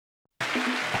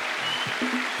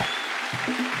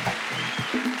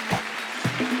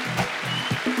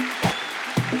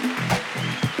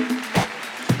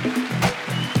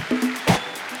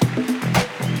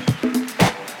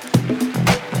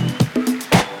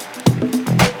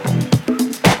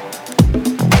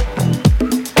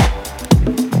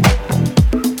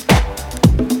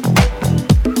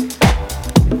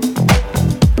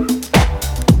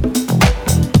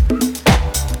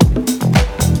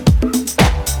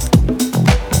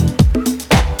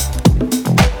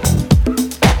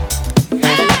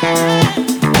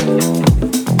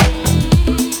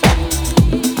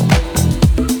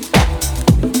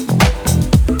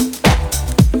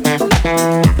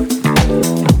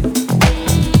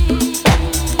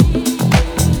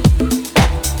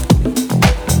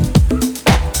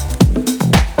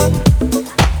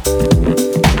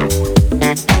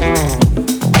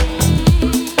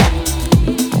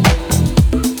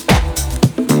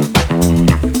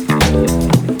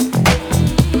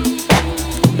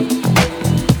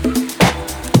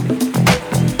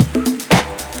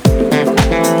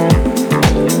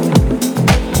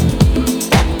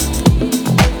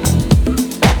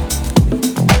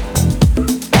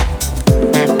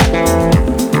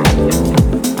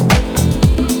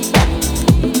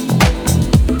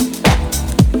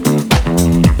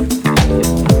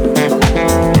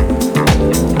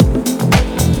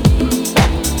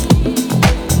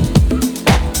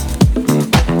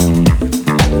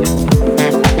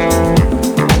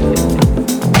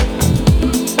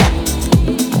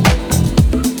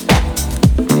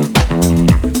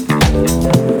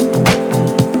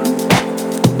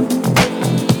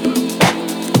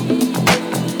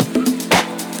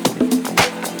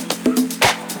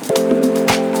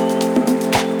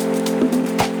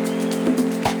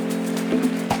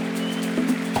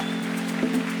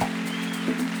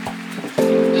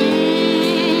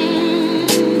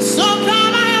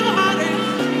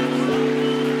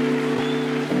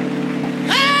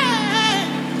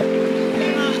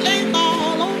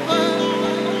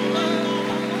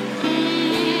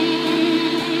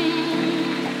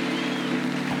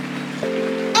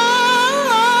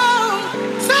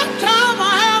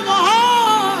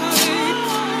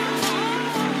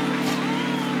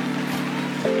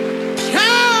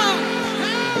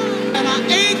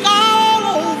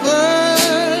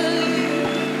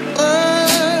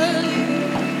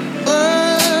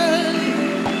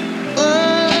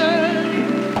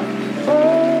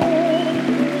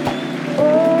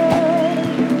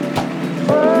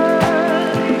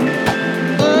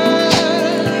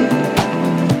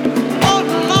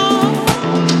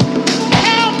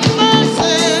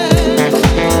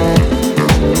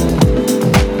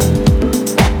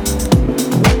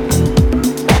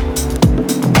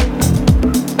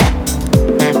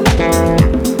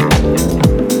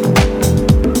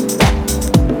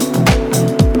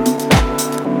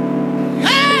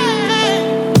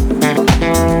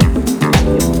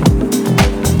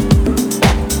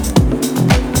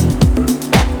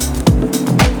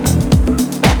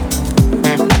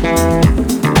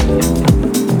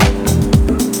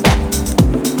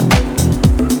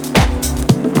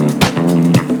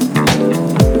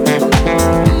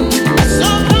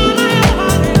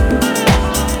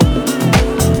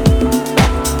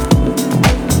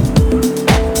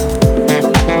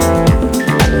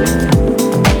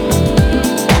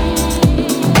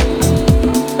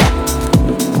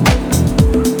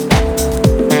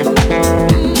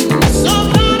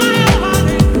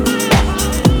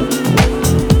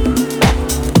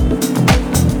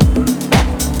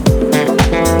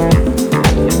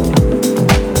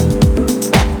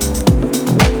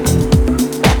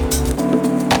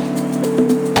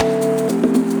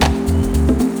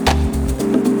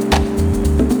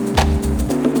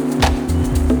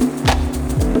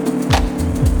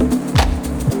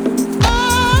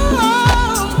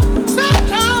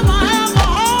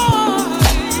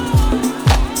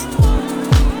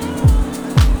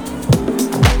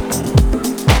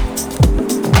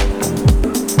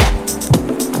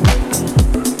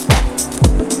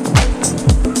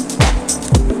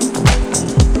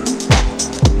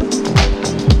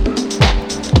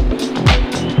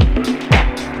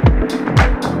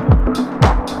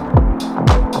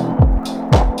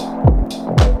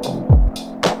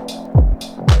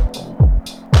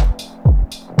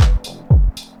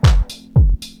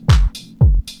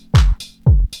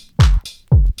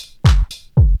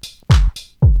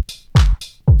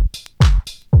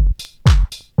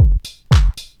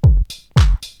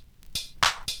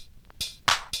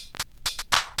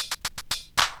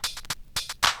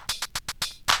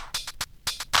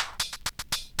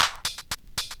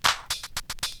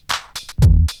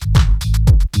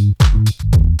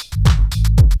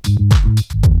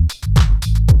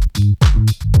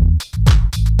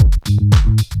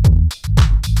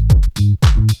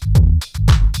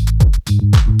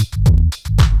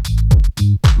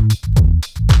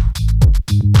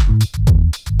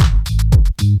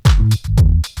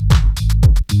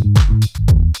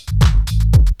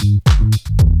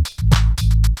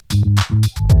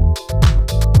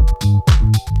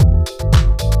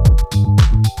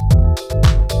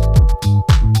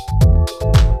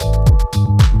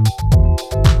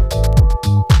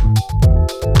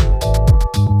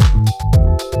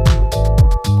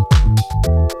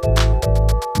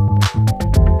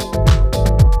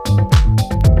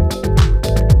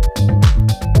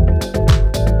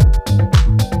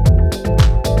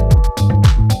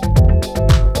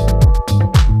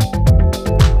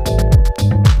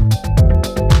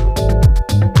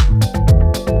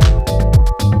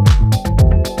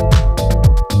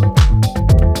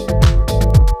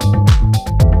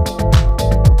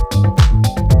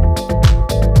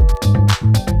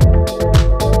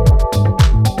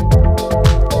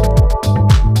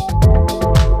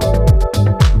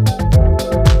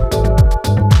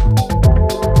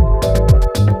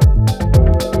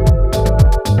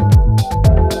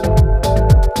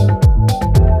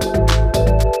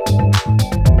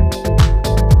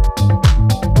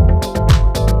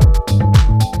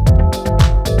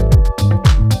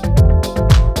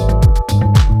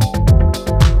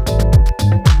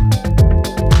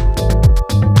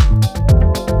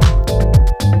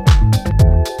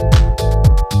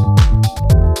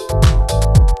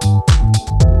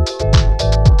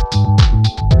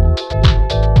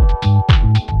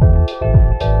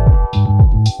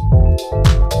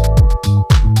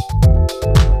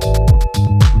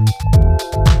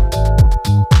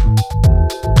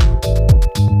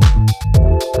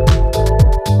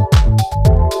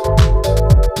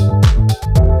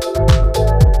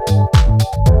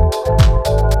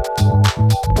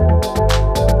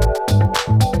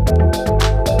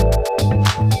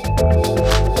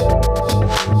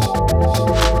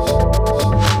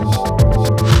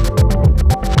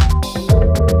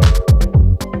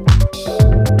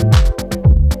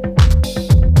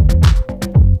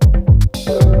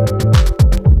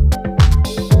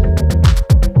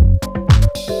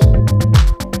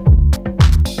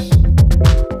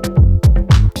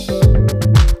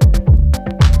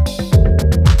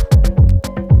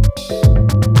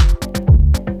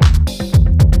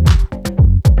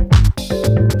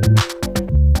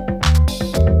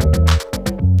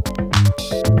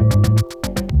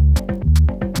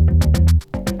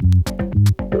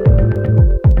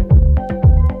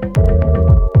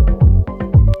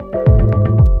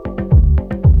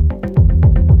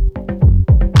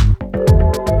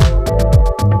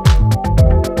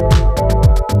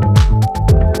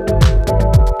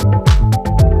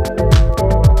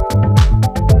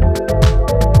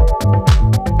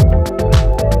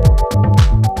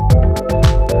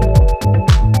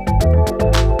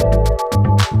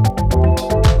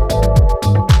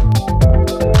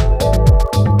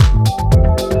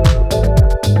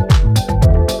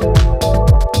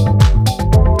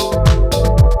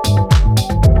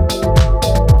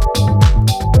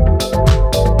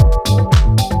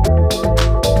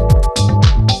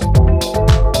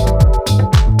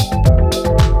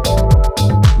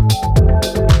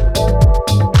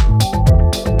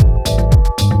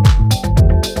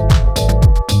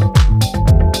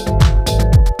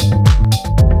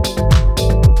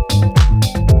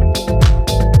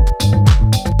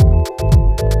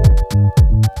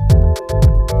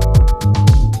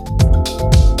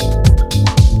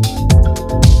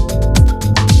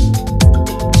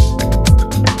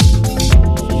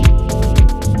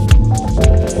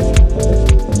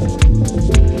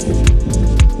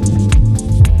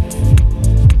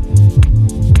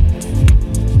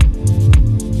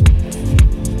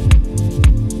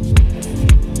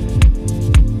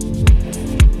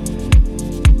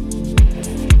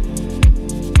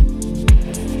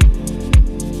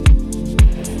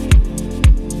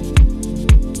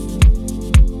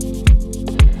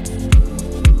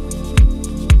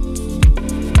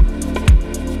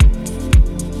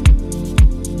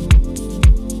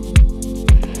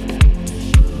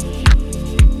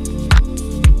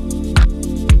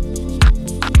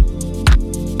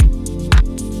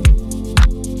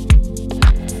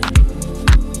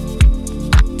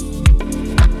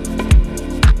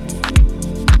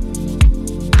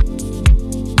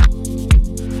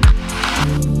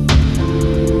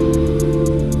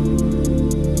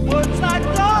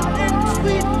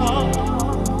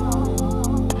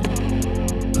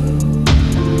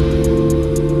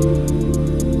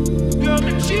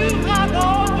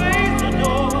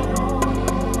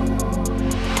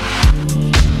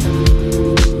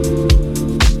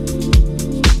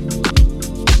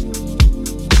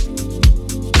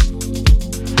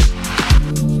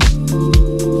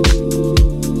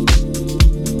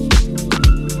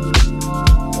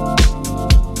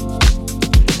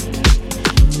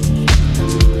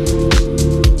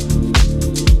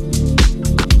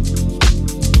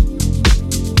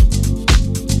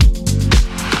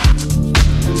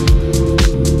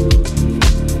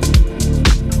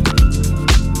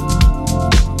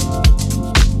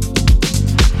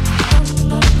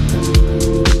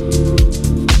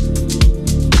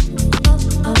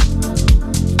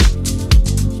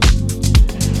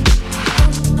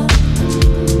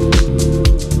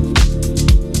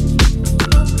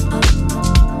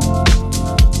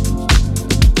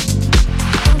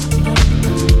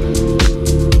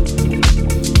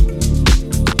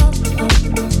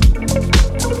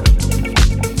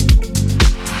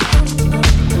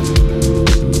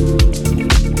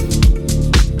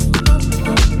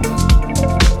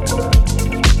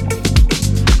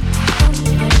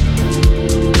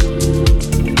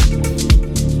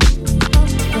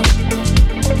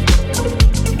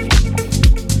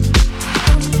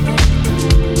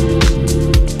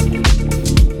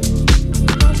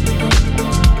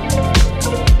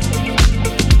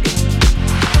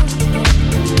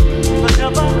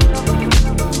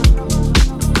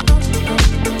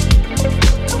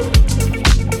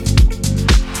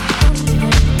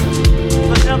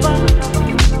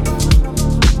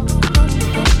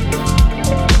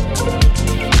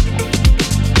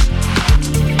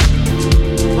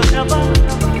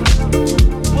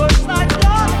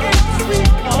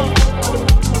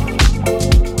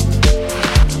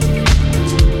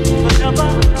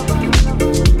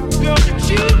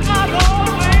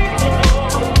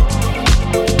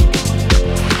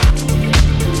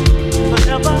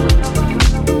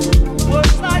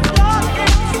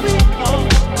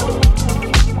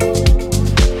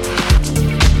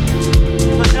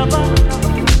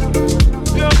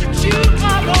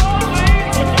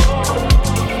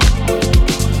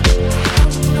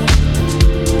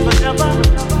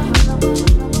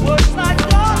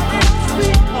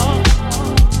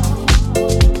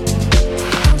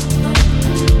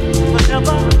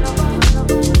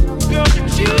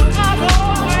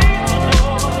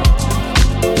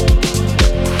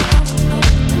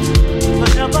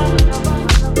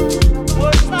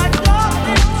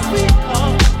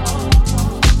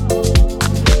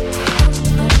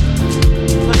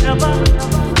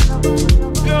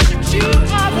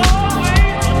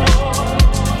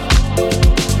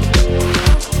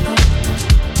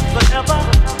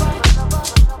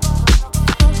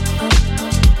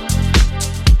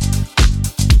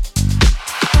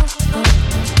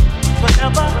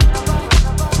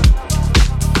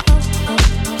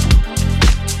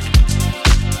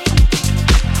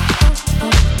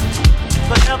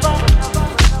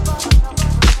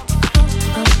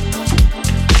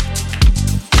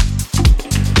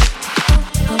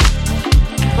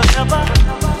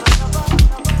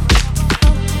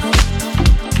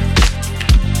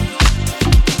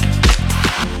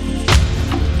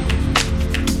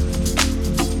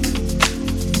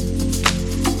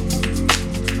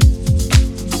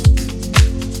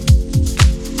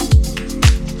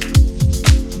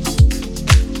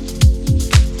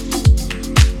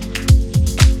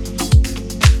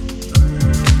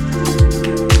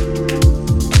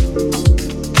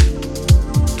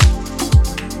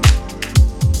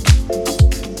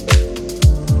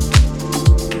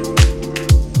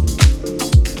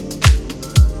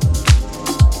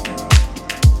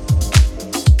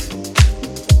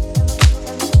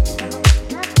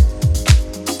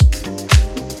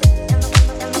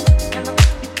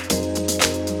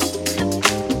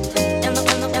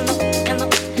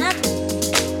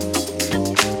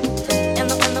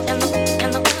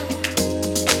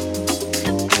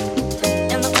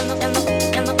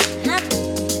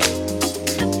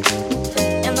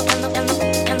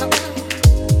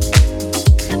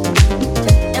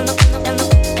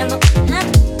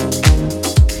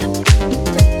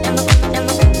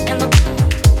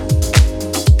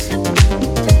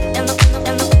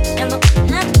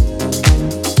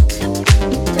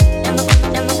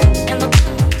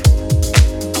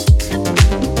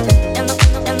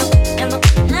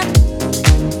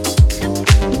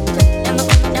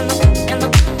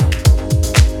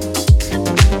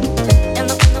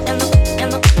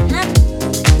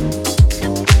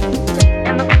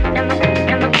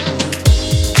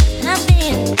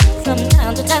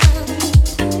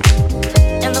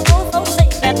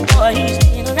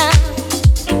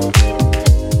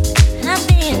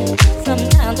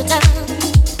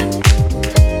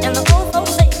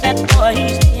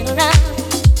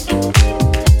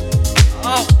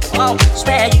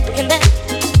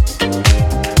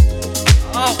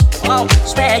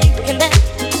spare you in that.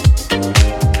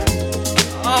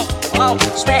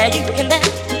 Spare you in that.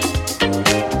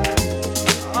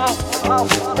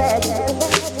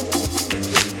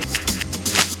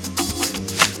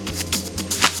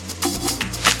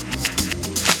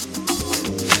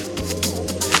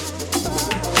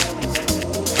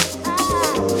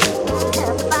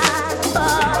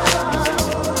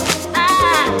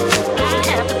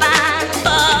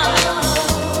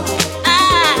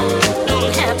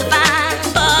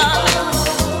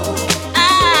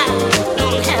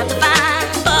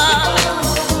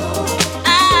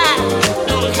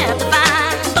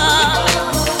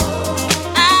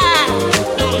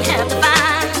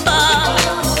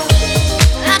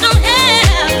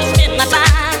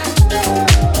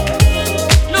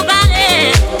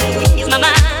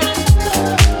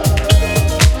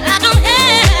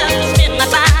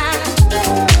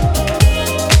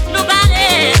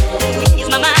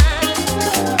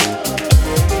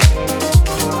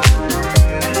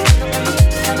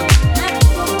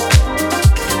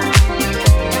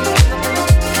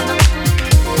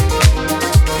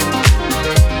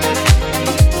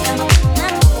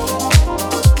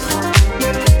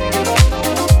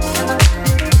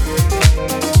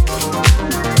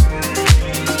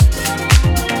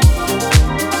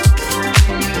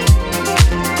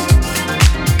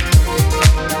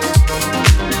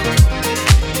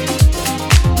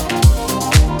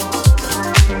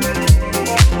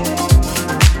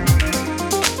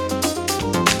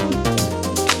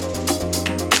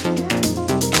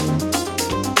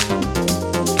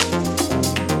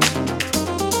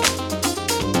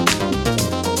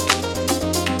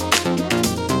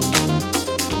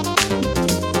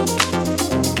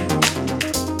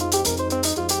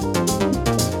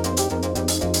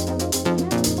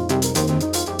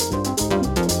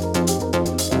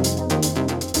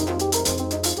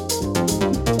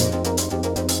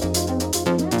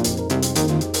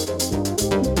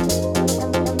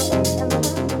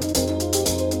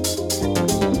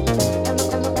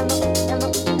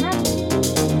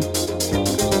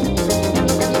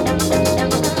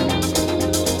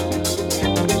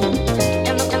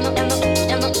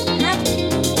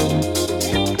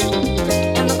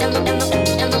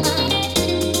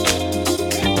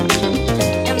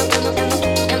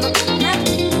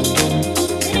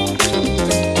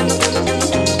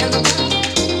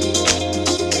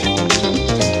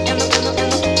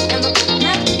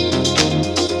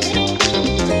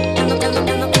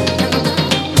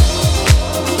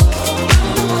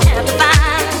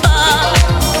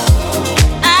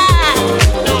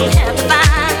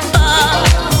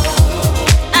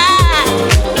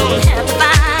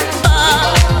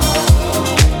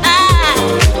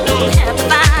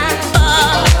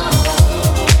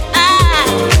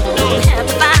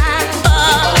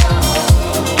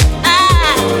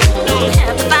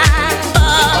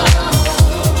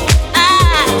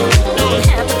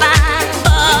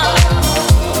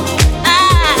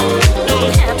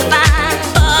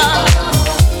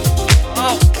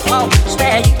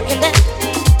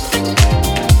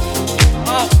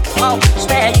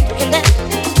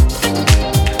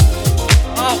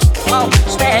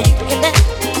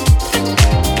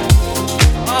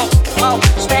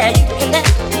 Spare you in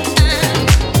that.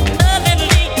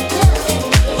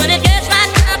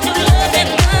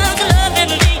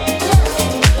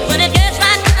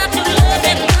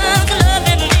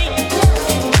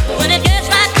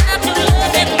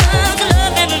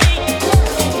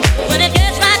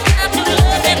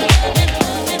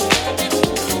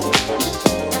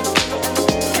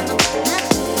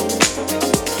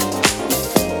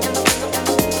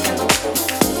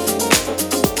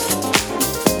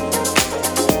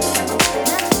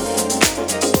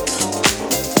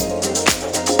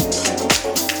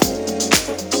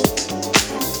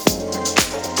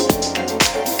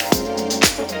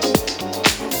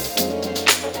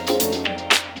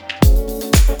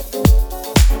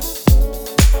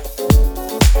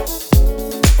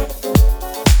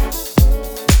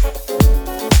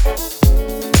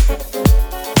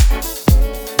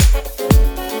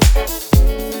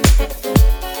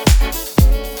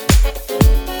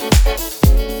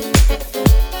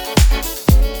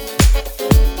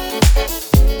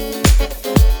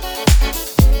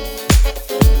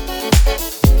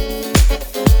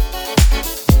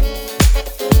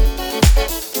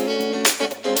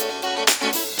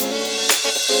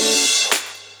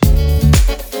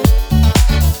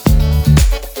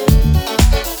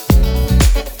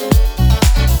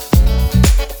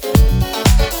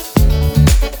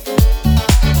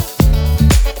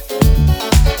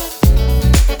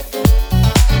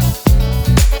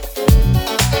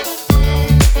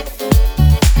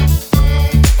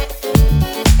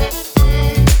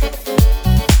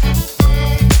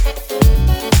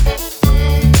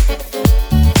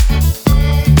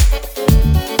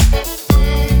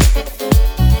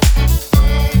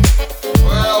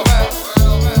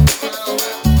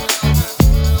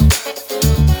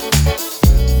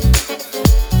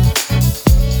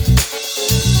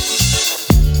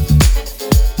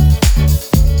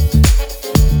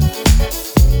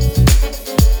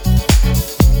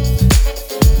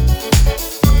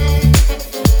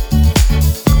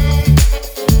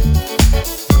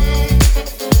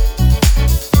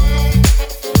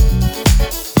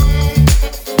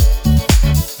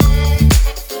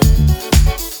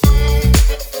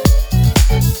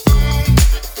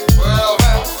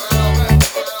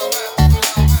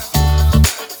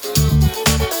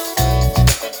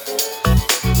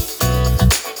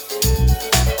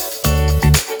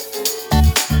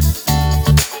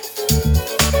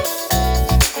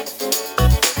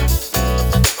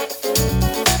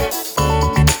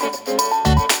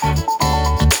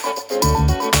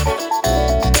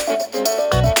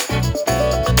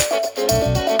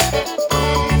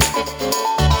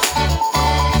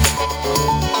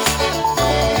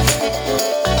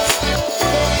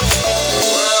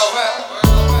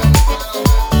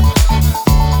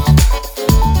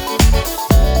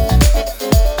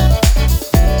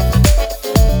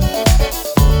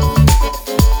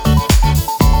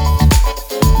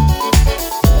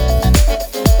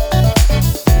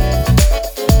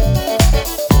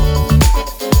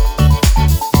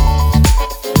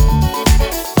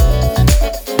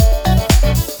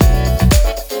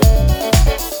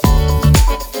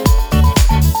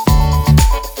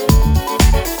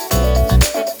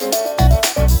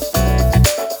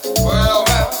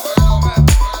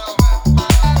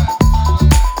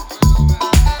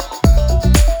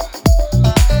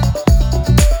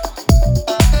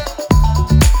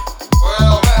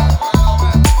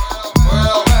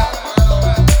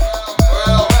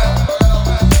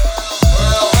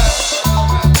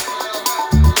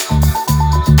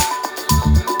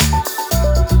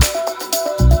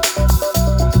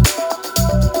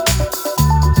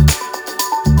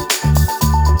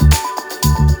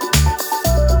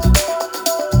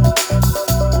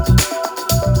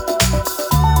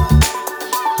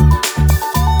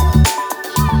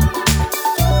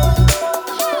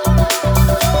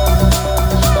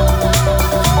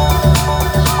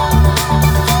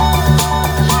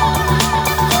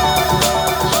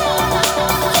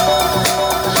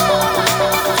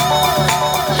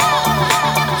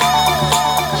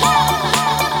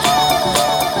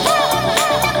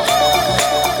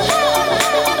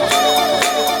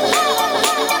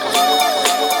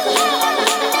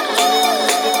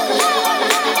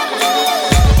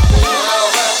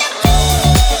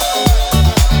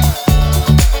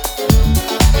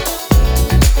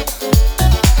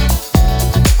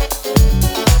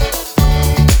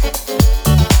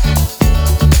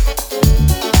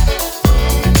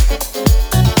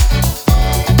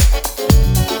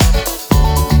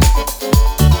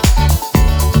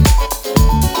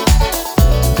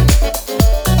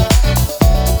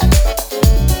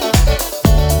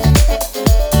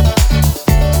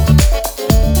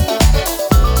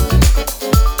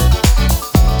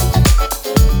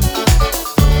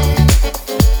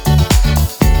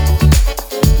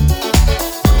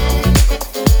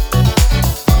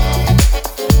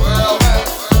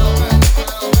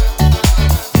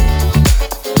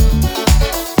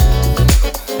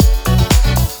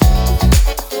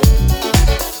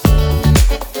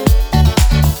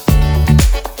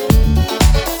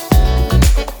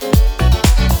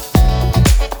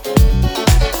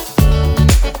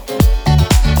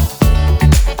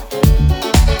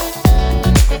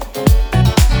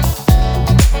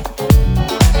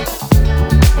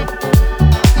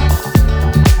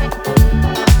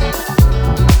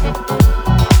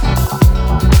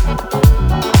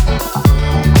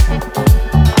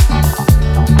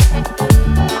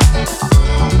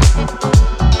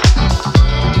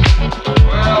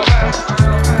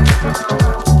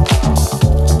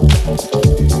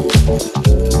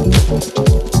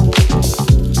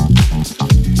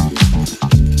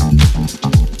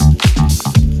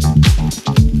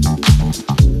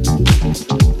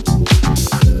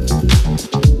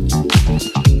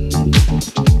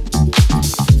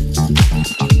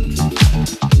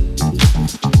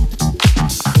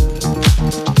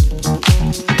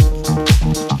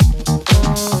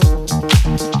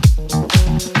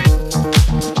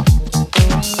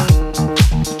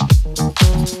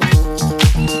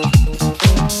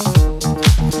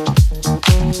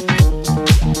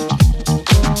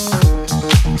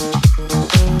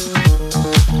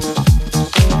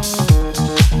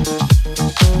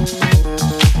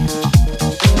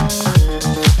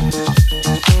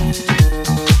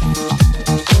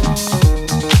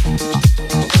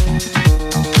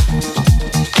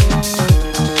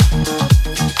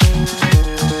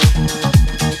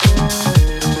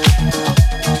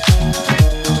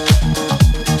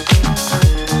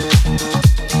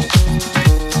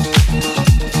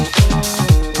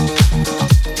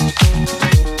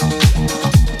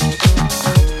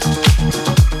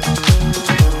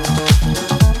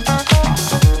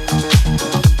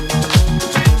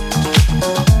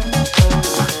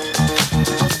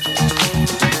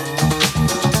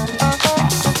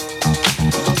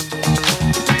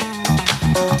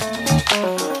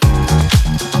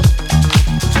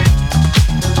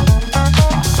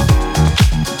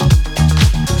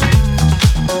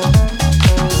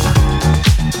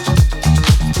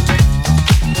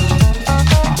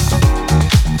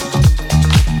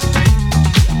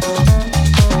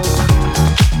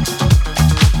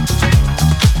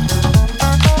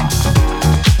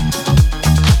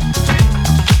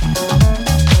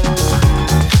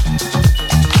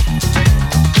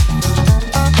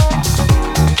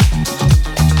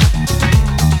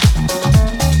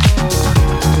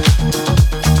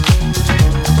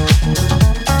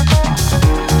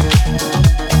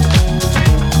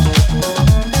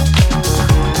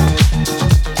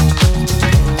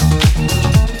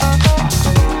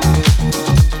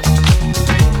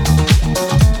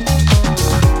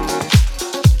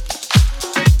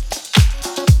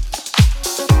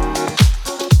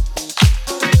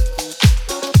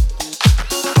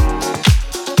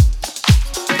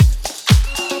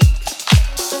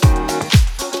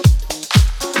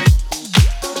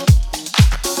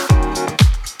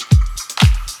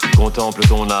 contemple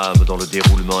ton âme dans le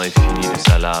déroulement infini de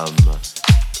sa lame.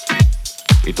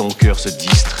 Et ton cœur se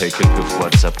distrait quelquefois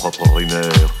de sa propre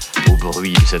rumeur au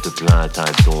bruit de cette plainte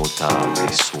indomptable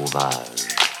et sauvage.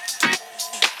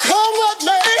 Come with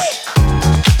me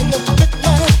in the big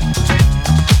night,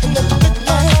 in the big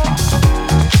night,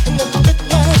 in the big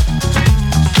night.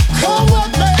 Come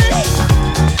with me,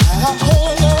 I'm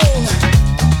holding on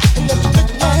in the big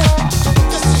night.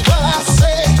 This is what I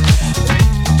say.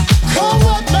 Come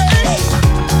with me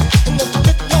in the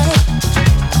big night,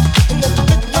 in the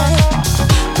big night.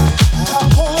 I'm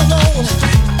holding on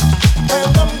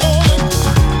and I'm going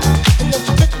in the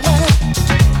big night.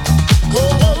 Go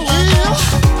where we'll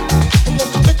in the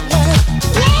big night.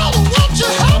 Lord, won't you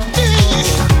help me?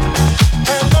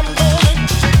 And I'm going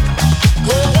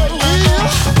go where we'll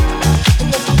in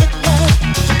the big night.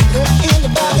 If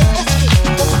anybody asks me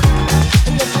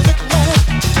in the big night,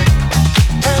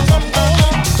 and I'm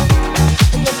going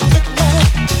in the big night.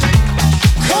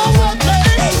 Come with me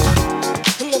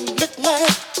in the big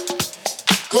night.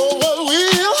 Go where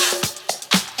we'll,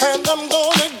 and I'm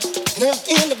going. If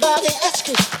anybody asks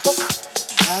me,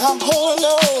 I'm holding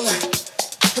on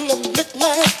in the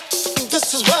midnight.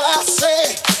 This is what I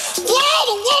say. Lord,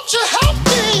 won't you help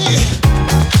me?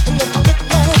 In the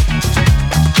midnight,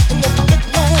 in the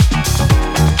midnight,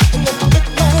 in the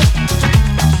midnight.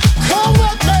 Come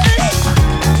with me.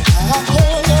 I'm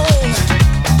holding on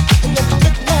in the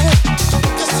midnight.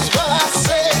 This is what I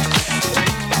say.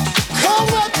 Come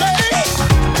with me.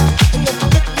 In the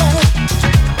midnight,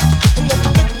 in the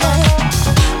midnight.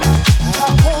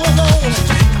 I'm holding on.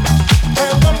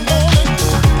 And I'm going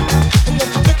in the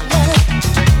big night.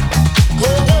 Go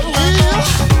where we'll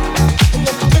in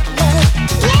the big night.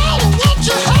 Lord, won't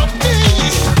you help me?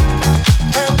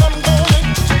 And I'm going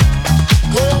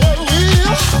go where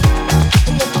we'll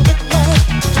in the big night.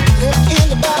 If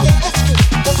anybody asks me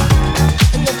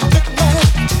in the big night.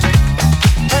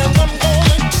 And I'm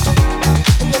going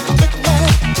in the big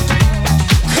night.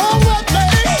 Come with me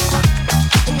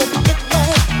in the big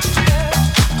night.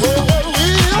 Go where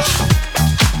we'll.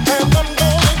 And I'm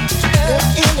going, if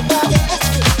anybody asks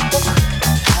me,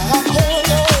 I'm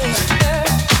holding on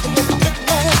in the big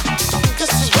night.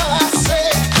 This is what I say.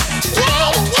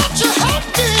 Lord, won't you help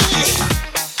me?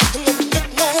 In the big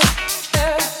night,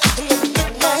 in the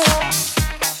big night,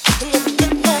 in the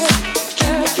big night.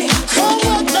 Come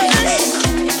with me.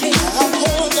 I'm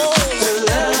holding on.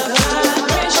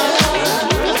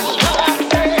 This is what I say.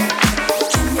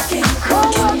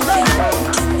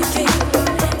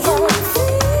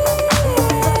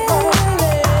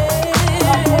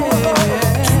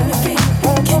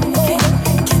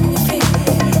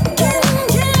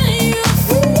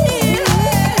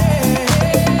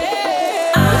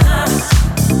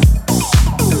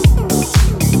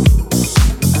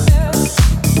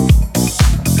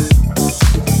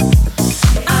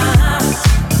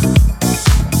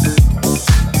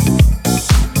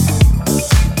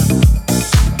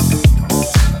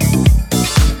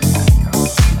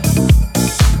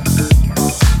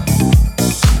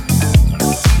 Come with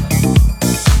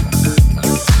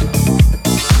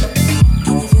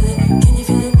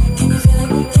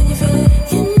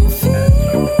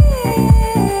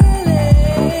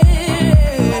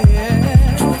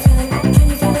me.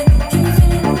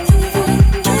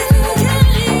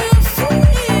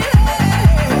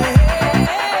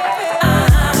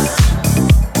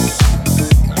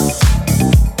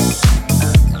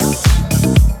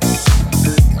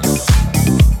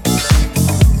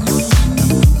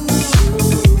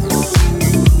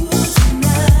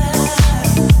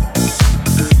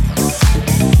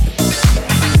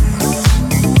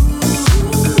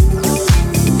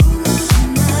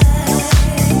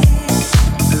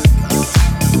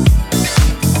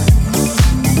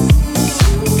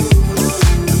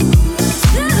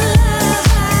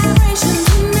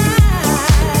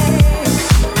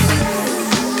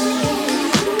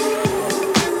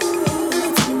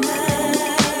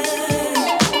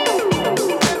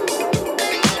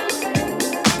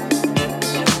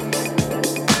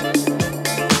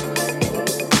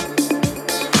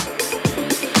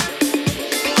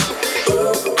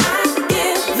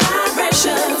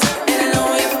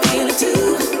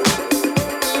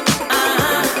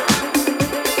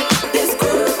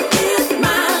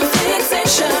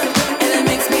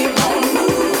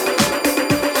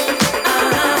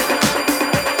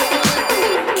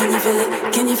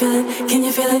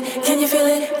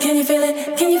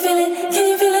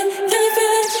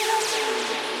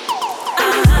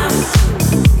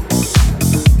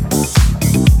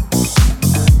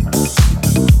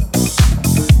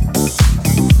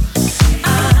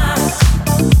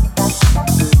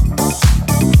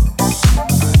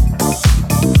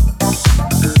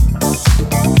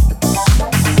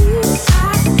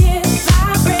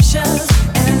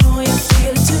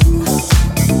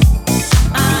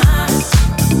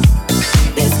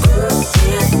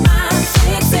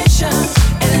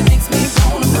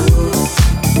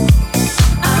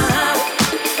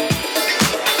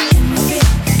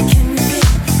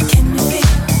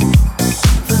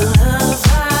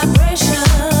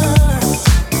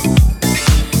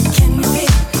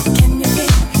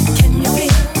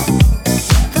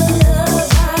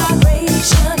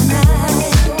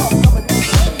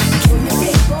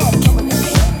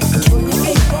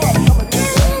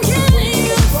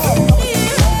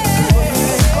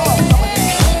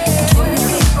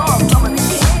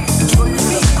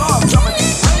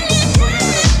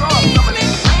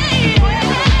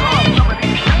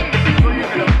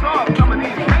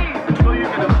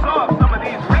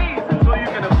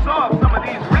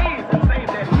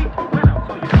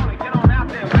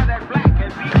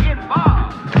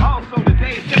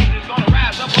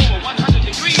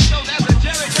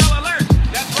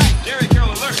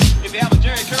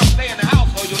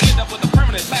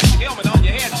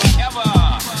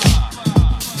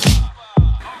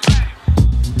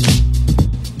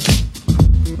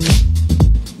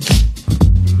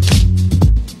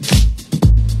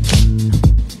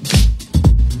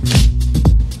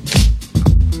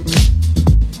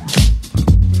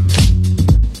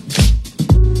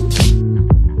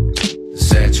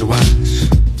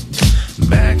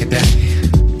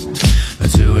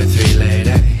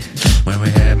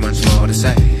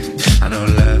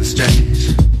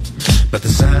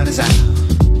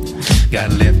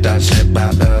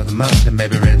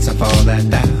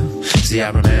 See, I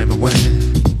remember when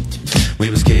we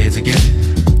was kids again,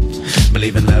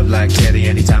 believing love like Teddy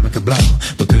anytime it could blow,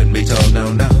 but couldn't be told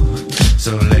no, no.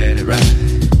 So let it ride,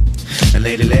 and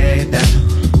lady lay it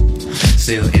down.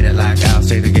 Still in it like I'll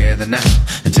stay together now,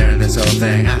 and turn this whole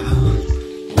thing out.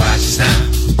 Watch us now,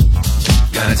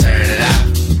 gonna turn it out.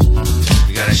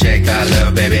 We're gonna shake our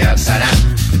little baby upside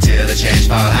down, until the change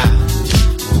fall out.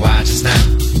 Watch us now,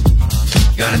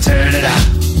 gonna turn it out.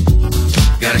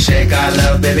 Gonna shake our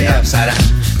little baby upside down,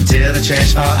 until the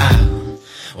change fall out.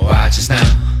 Watch us now.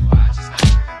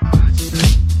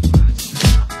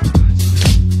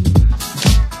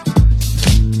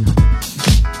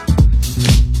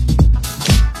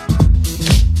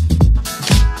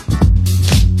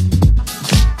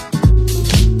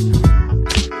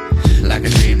 Like a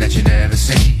dream that you never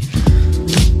seen,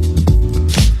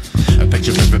 a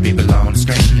picture of people on the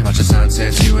screen. Watch the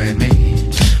sunsets, you and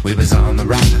me. We was on the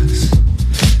rocks,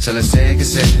 so let's take a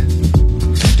sip.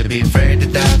 To be afraid to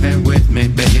dive in with me,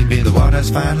 baby. The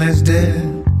water's fine, let's dip.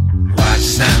 Watch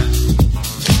us now,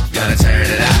 gonna turn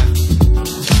it out.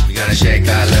 We're gonna shake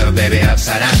our little baby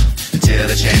upside down, until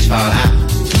the change fall out.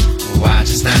 Watch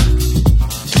us now,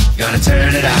 gonna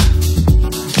turn it out.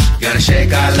 Gonna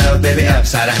shake our little baby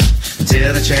upside down,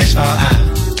 until the change fall out.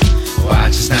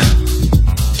 Watch us now,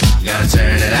 gonna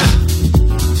turn it out.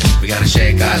 We gotta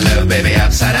shake our little baby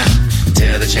upside down,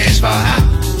 until the change fall out.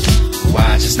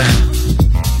 Watch us now,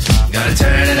 gonna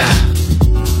turn it out.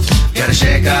 Gonna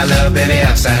shake our little baby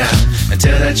upside down,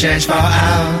 until the change fall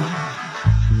out.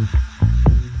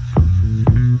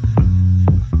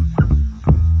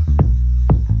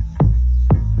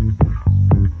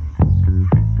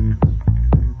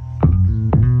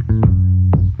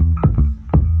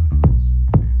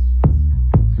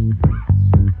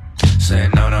 Say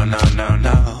no, no, no, no,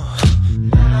 no.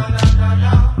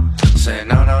 Say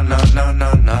no, no, no, no,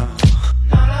 no, no.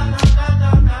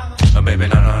 Oh baby,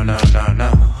 no, no, no, no, no.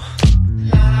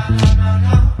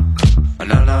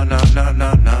 No, no, no, no,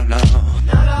 no, no, no.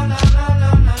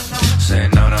 Say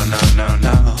no, no, no, no,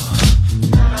 no.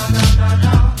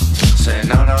 Say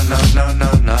no, no, no, no, no,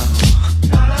 no.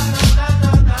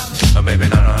 Oh baby,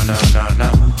 no, no, no, no, no.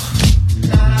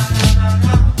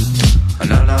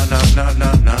 No, no, no, no, no,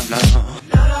 no, no.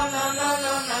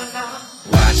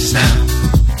 Watch us now,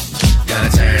 gonna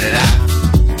turn it out.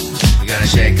 We're gonna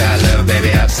shake our little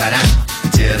baby upside down,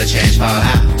 until the change fall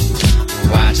out.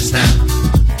 Watch us now,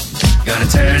 gonna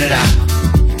turn it out.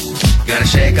 Gonna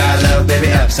shake our little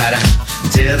baby upside down,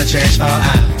 until the change fall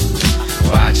out.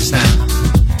 Watch us now,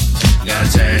 gonna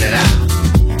turn it out.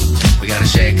 We're gonna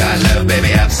shake our little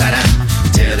baby upside down,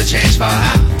 until the change fall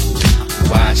out.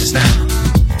 Watch us now,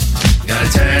 gonna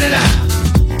turn it out.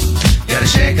 Gonna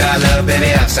shake our little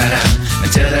baby upside down,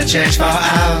 until the change fall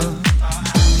out.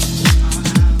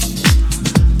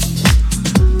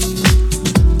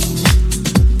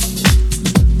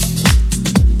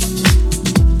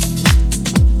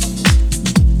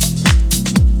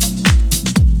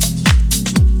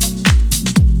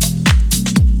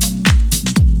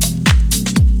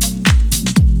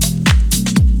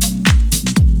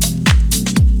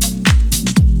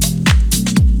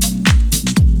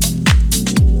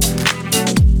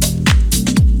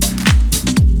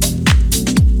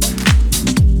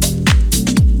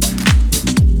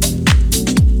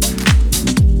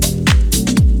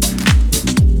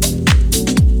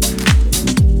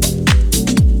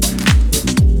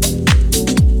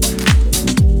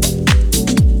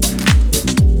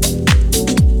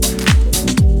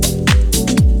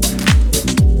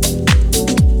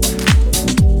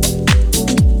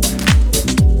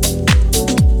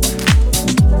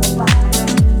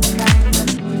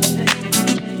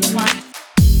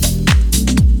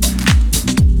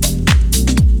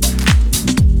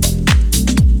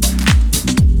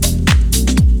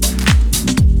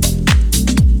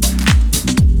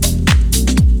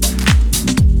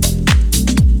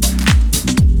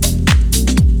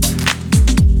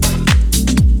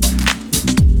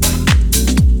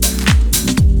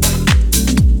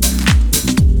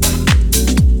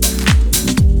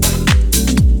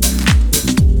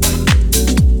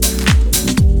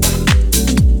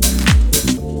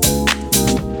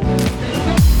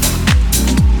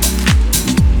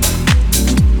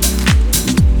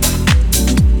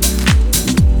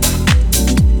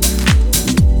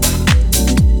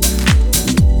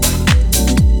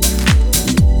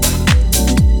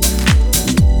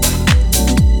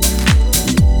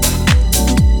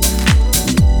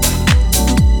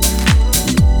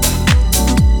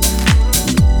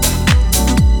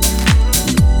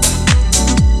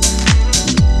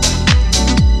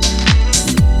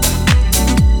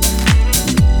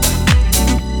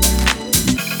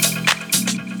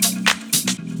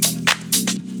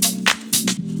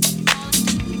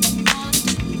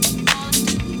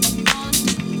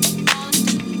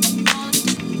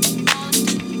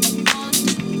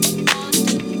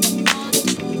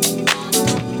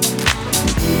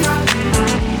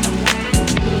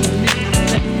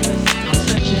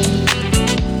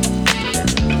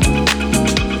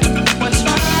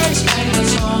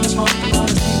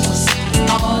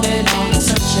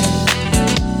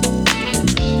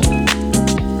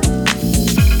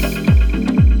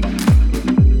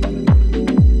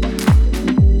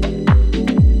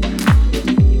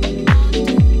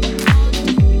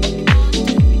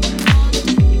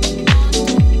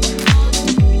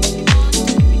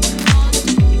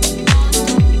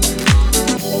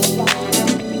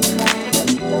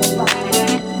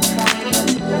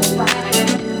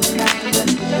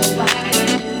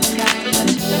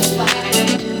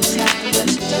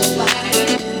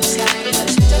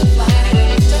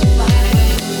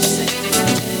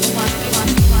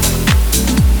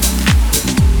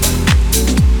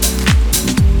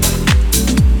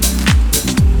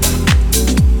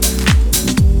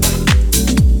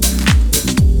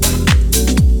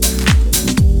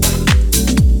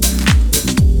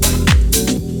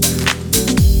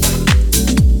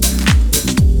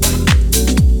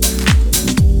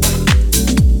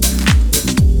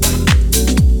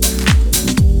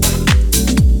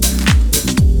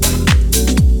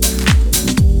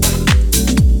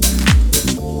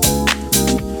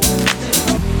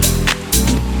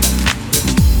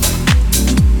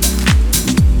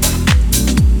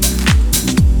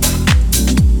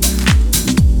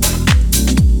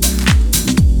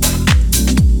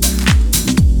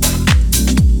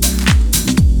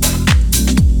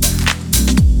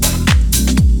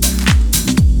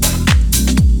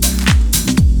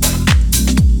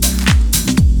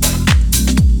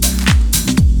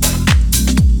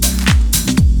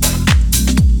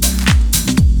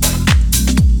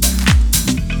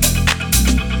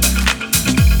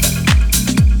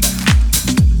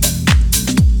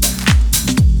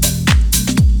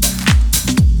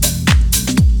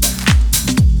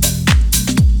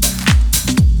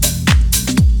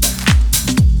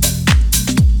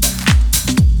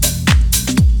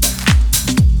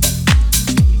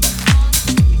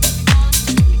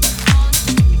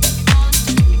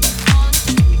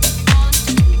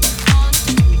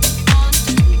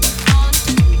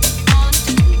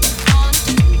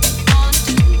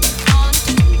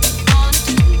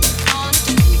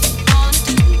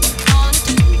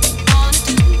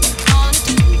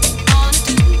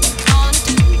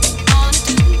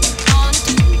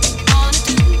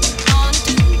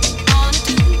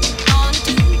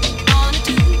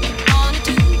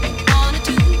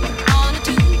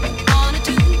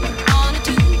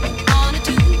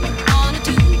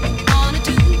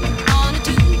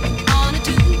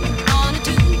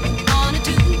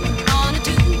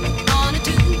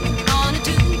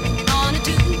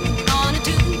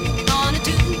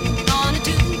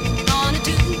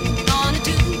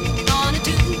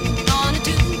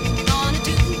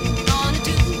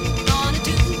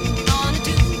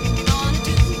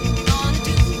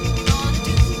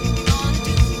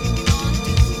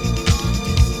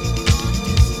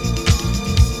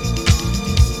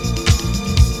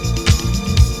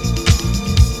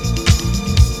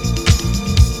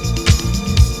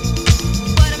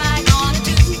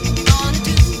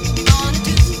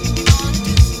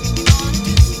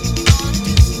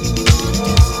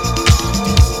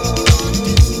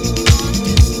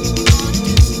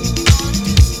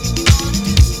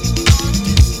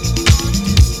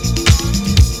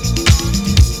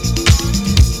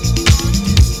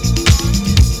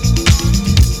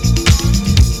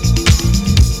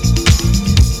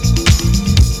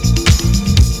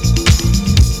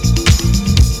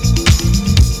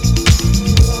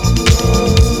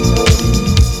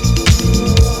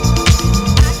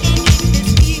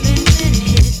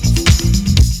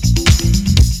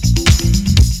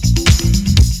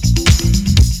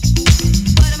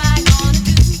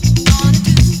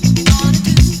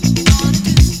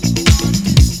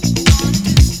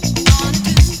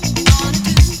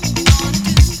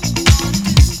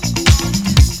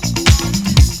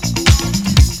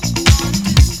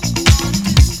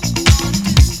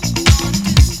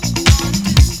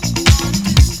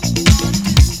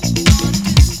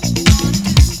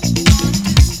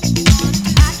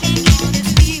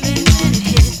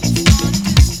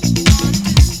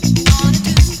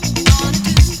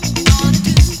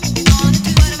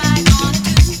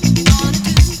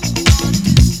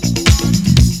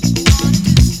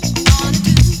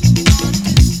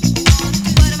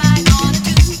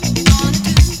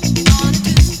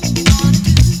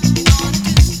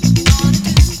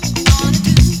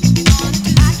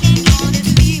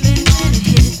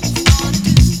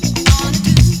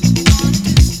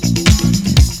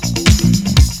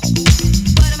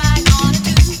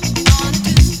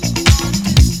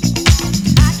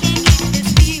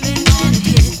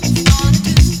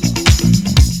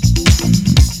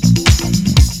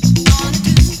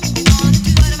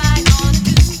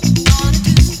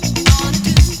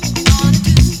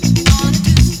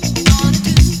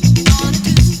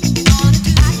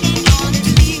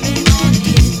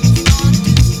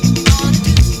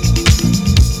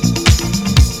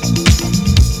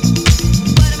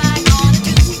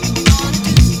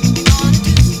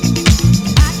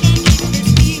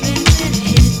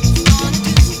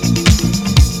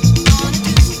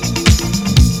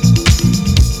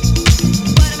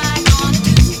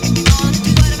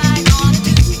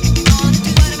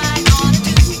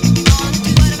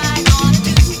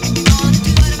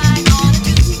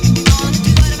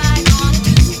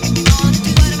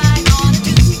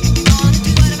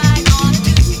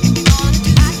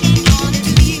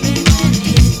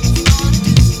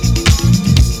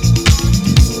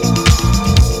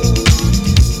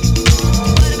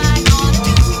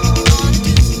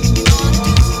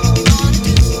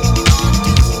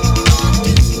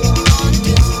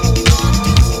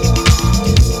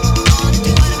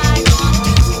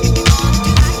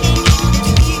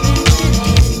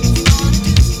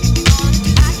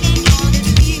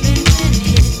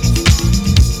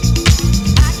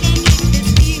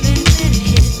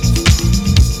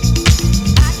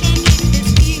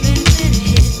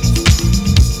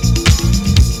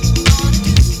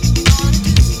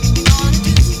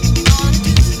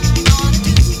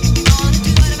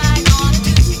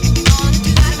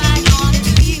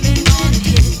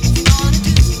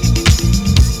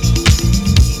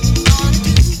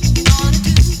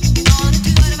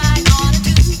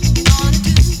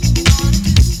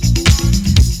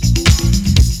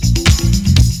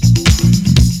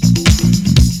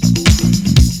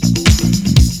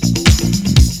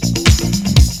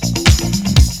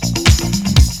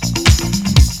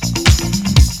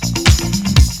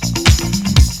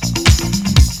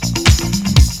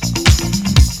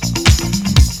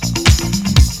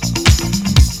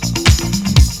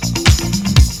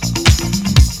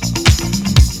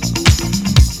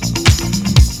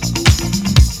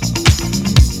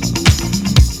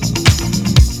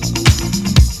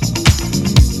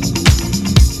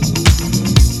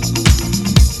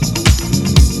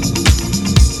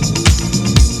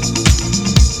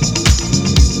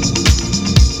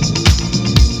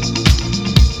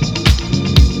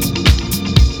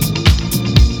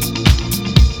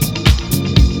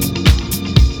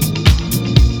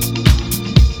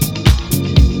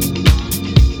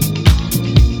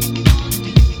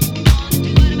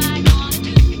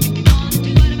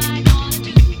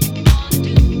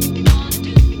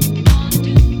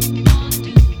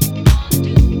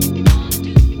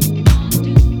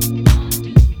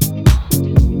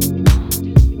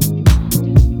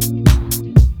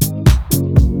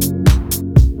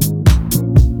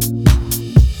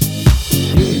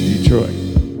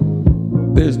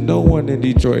 one in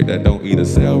Detroit that don't either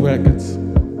sell records,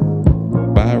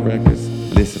 buy records,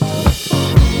 listen to records.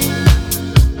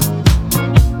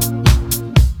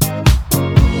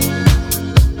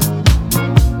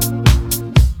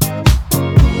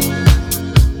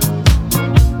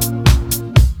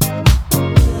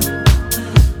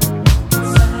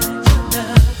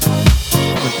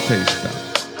 Tell you something.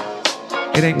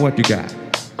 It ain't what you got.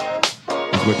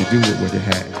 It's what you do with what you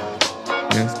have.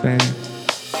 You understand?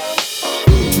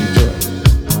 Detroit. Detroit. Detroit.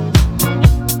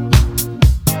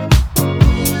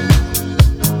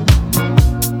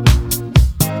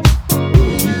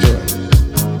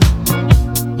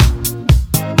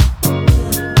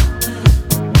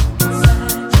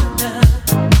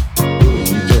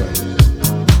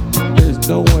 There's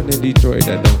no one in Detroit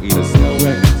that don't either sell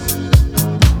records,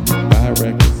 buy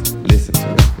records, listen to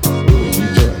records.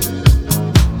 Detroit.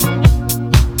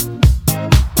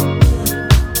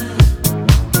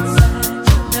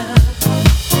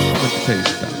 I'm gonna tell you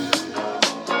something.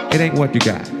 It ain't what you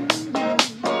got.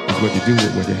 It's what you do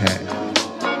with what you have.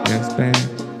 You understand?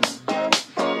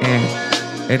 And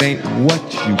it ain't what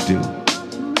you do.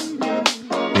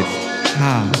 It's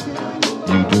how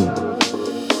you do it.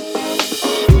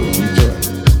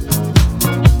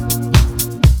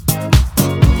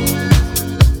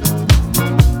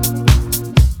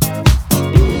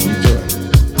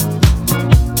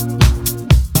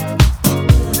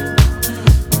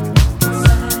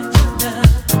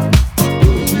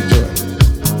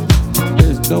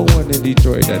 Detroit.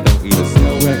 Detroit that don't either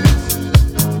sell records,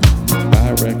 buy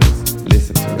records,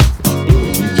 listen to records.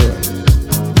 Detroit.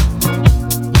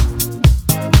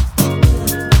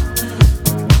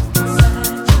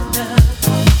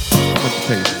 I'm gonna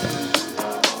tell you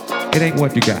something. It ain't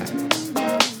what you got.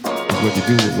 It's what you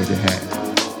do with what you have.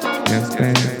 You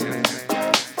understand?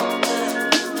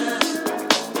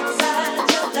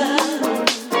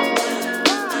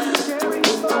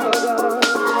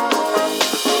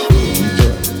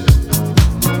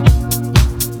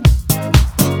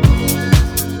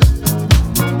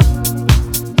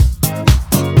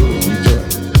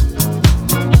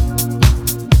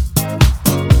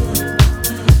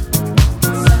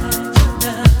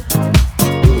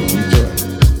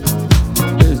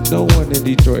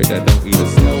 Detroit that don't either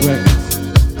sell records,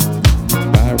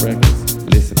 buy records,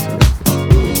 listen to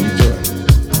records. Detroit.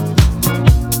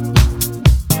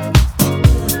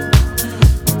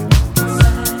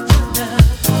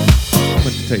 I'm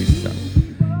gonna tell you something.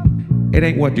 It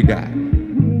ain't what you got.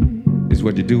 It's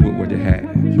what you do with what you have.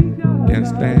 You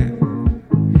understand?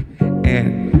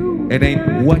 And it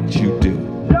ain't what you do.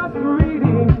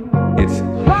 It's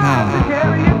how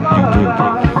you do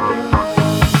it.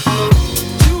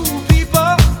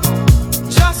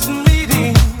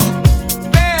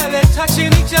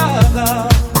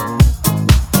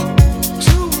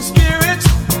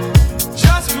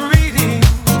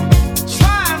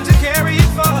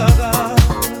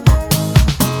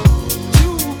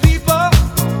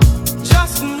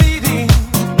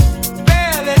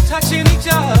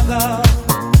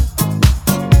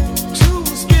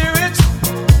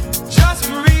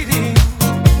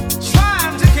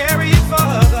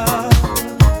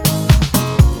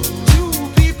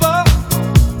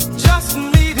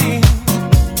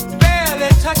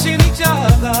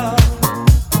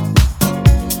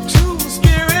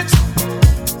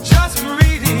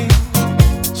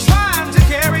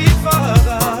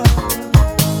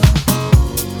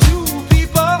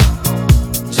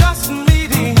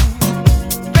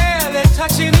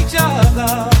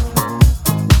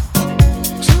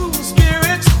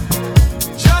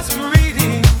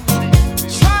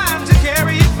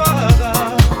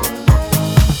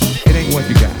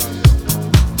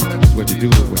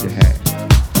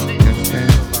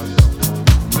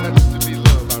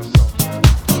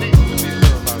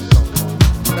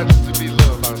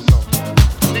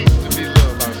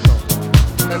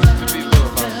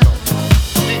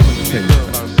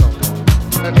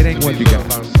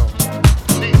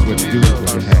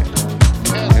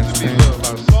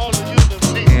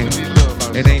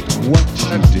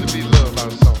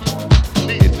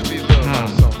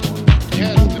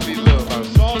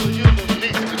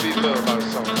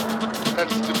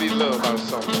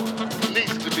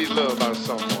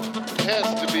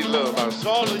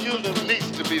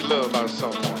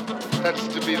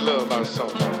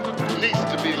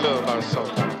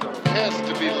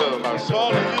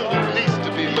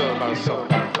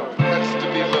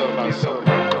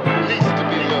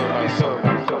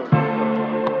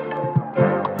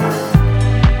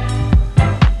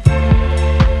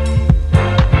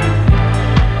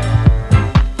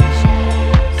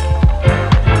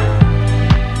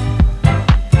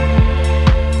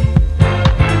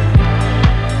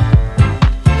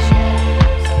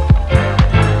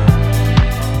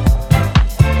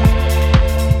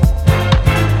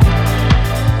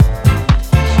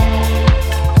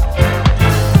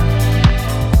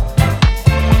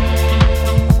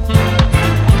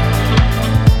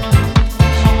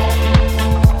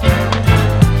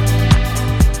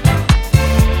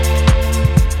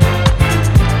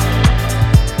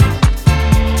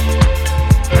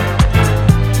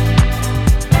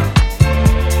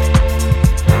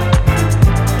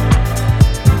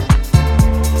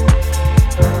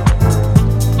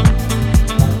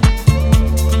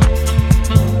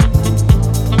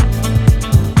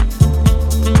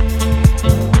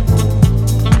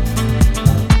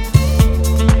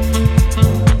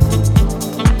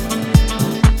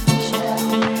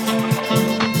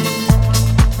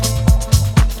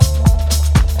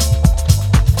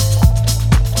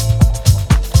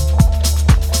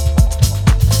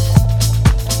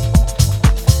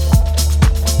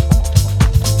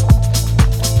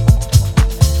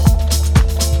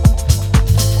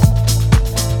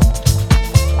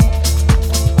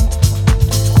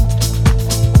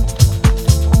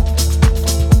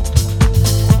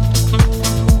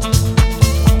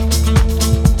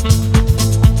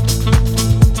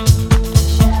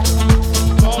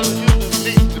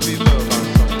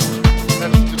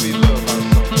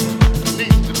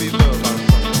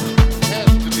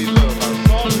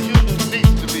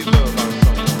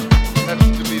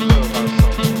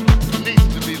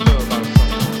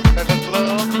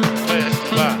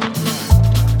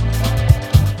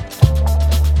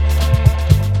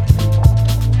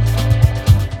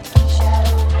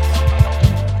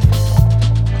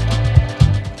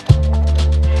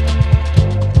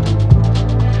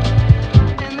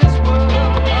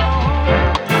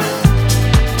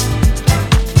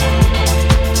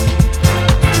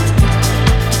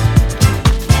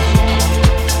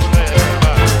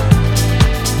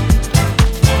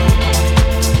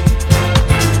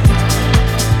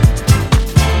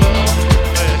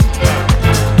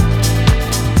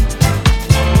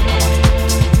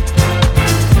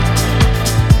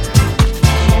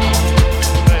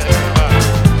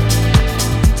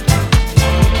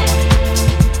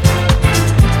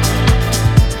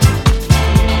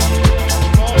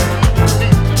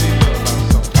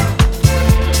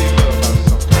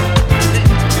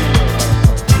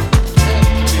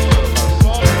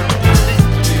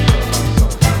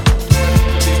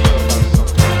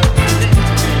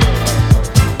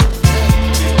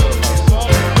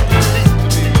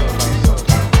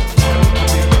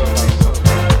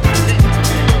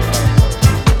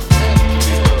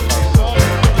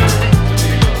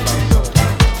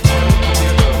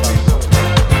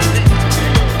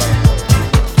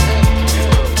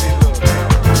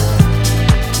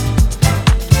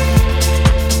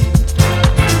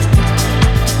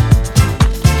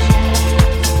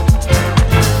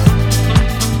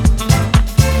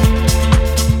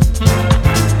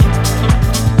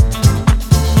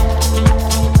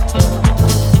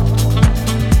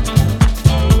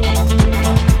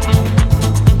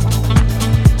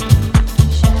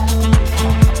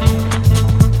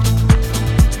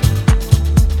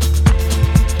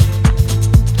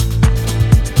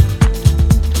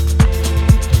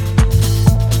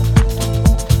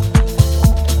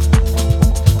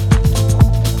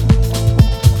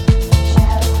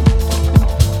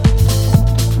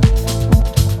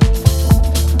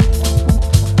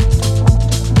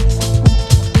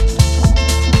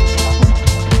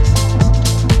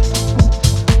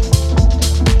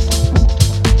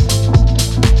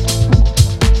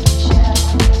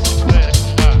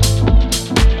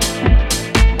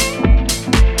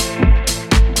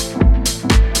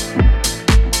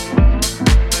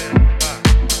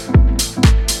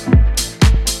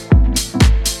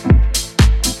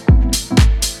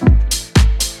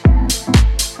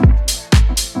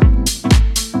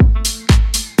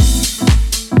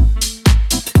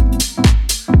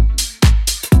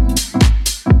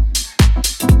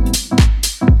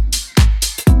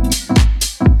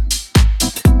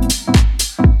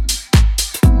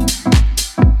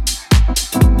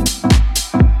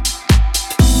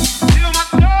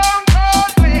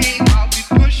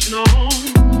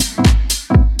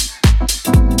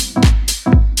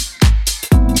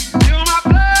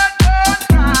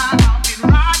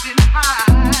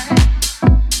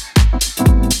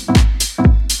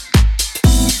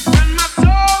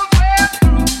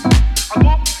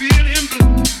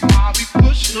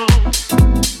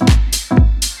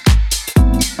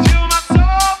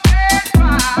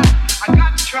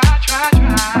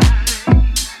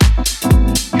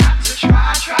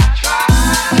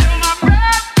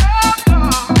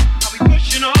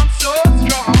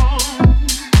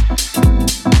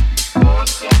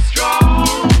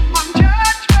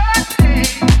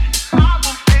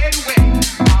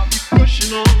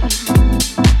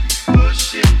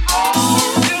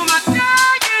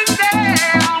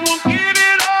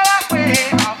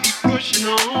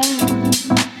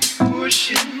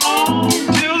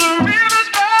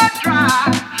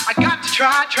 I got to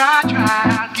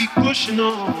try, keep pushing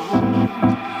on.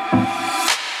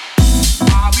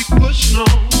 I'll be pushing on.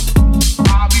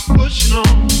 I'll be pushing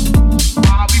on.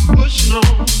 I'll be pushing on.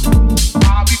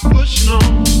 I'll be pushing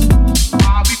on.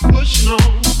 I'll be pushing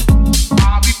on.